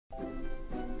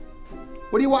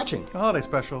What are you watching? The holiday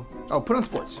special. Oh, put on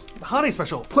sports. The holiday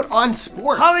special. Put on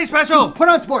sports. Holiday special. Put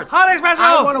on sports. Holiday special.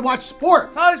 I want to watch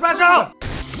sports. Holiday special.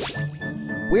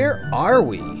 Where are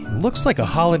we? Looks like a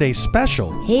holiday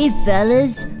special. Hey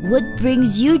fellas, what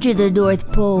brings you to the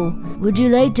North Pole? Would you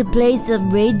like to play some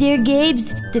reindeer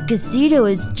games? The casino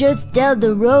is just down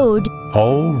the road.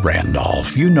 Oh,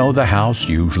 Randolph, you know the house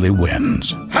usually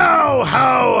wins. Ho, ho,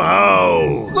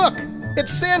 ho! Look,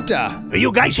 it's Santa. Are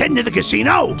you guys heading to the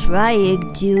casino?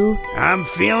 Trying to. I'm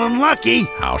feeling lucky.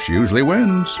 House usually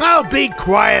wins. I'll be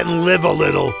quiet and live a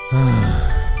little.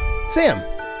 Sam,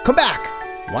 come back.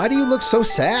 Why do you look so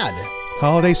sad?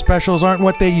 Holiday specials aren't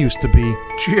what they used to be.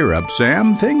 Cheer up,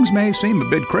 Sam. Things may seem a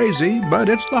bit crazy, but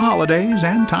it's the holidays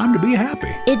and time to be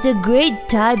happy. It's a great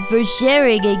time for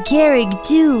sharing and caring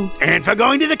too. And for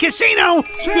going to the casino.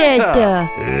 Santa!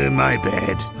 My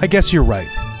bad. I guess you're right.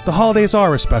 The holidays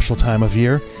are a special time of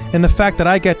year, and the fact that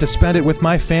I get to spend it with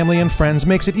my family and friends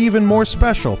makes it even more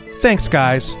special. Thanks,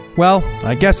 guys. Well,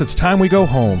 I guess it's time we go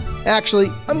home. Actually,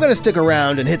 I'm gonna stick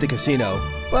around and hit the casino,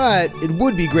 but it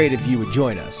would be great if you would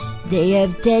join us. They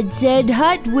have 10-cent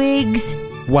hot wings.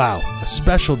 Wow, a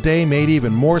special day made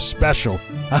even more special.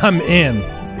 I'm in.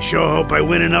 I sure hope I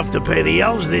win enough to pay the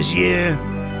elves this year.